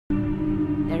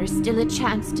There is still a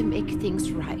chance to make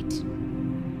things right.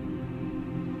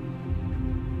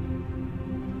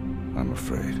 I'm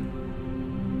afraid.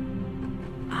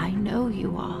 I know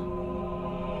you are.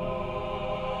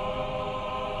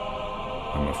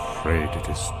 I'm afraid it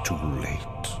is too late.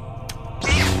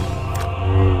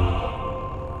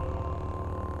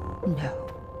 No.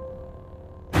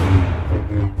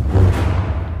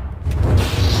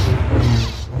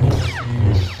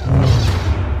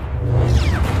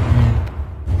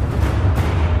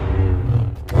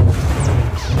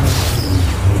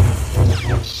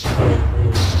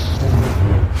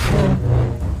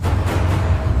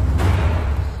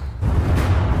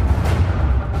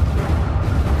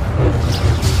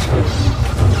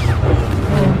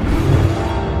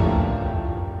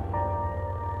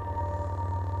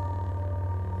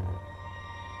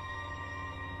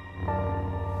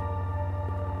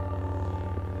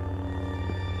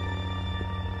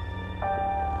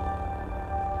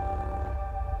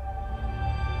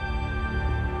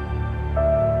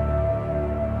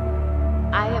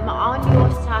 I am on your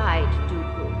side,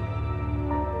 Dooku.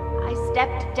 I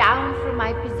stepped down from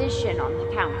my position on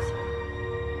the council.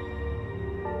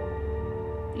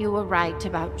 You were right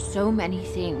about so many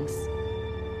things.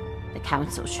 The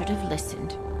council should have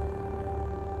listened.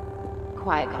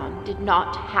 Qui-Gon did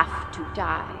not have to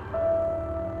die.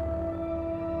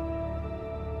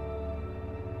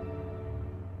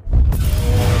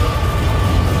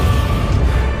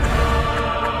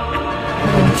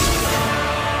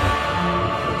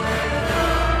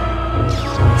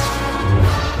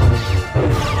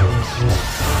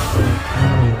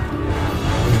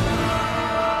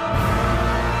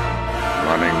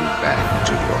 Running back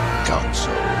to your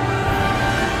council.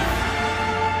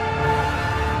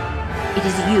 It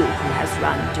is you who has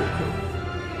run, Dooku,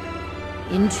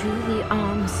 into the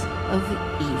arms of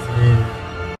evil.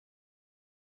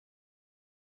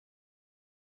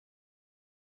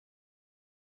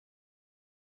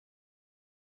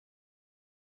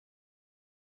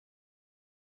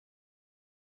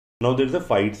 Now there's a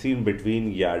fight scene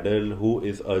between Yaddle, who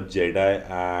is a Jedi,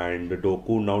 and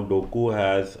Dooku. Now Dooku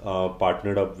has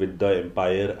partnered up with the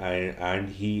Empire, and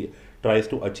he tries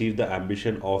to achieve the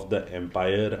ambition of the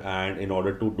Empire, and in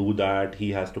order to do that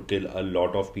he has to kill a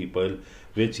lot of people,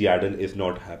 which Yaddle is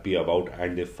not happy about,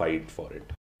 and they fight for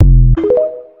it.